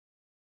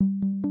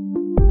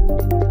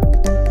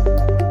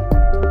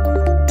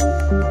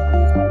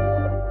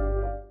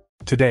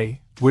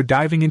Today, we're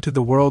diving into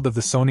the world of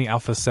the Sony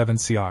Alpha 7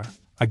 CR,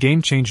 a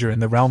game-changer in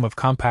the realm of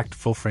compact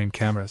full-frame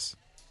cameras.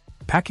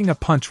 Packing a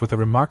punch with a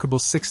remarkable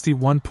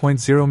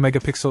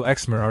 61.0-megapixel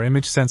XMR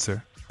image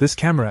sensor, this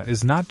camera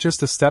is not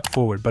just a step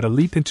forward but a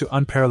leap into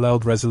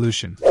unparalleled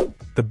resolution.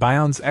 The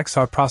Bion's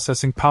XR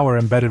processing power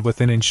embedded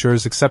within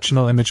ensures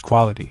exceptional image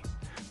quality,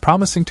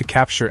 promising to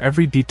capture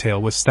every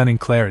detail with stunning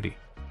clarity.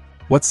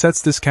 What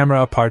sets this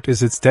camera apart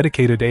is its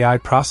dedicated AI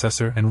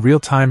processor and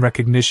real-time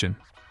recognition,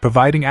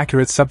 providing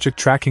accurate subject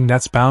tracking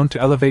that's bound to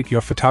elevate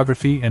your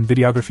photography and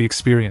videography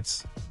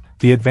experience.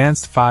 The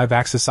advanced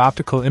 5-axis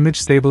optical image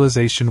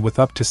stabilization with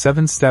up to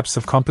 7 steps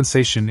of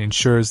compensation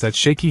ensures that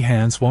shaky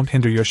hands won't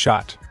hinder your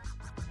shot.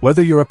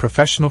 Whether you're a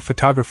professional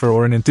photographer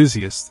or an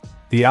enthusiast,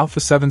 the Alpha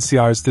 7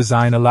 CR's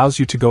design allows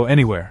you to go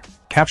anywhere,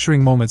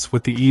 capturing moments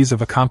with the ease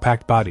of a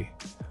compact body.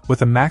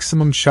 With a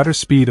maximum shutter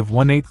speed of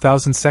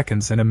 1/8000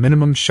 seconds and a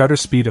minimum shutter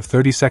speed of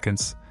 30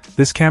 seconds,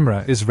 this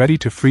camera is ready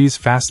to freeze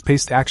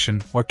fast-paced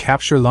action or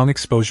capture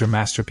long-exposure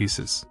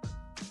masterpieces.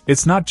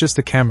 It's not just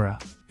a camera,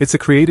 it's a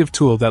creative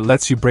tool that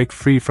lets you break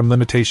free from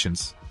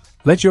limitations.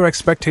 Let your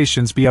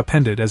expectations be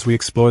upended as we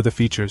explore the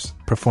features,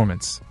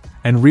 performance,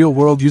 and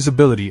real-world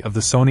usability of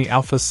the Sony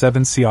Alpha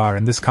 7 CR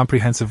in this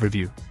comprehensive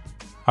review.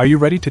 Are you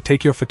ready to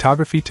take your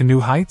photography to new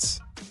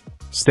heights?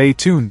 Stay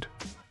tuned!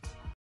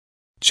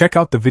 Check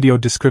out the video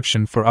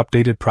description for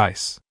updated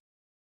price.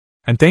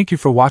 And thank you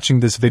for watching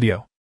this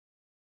video.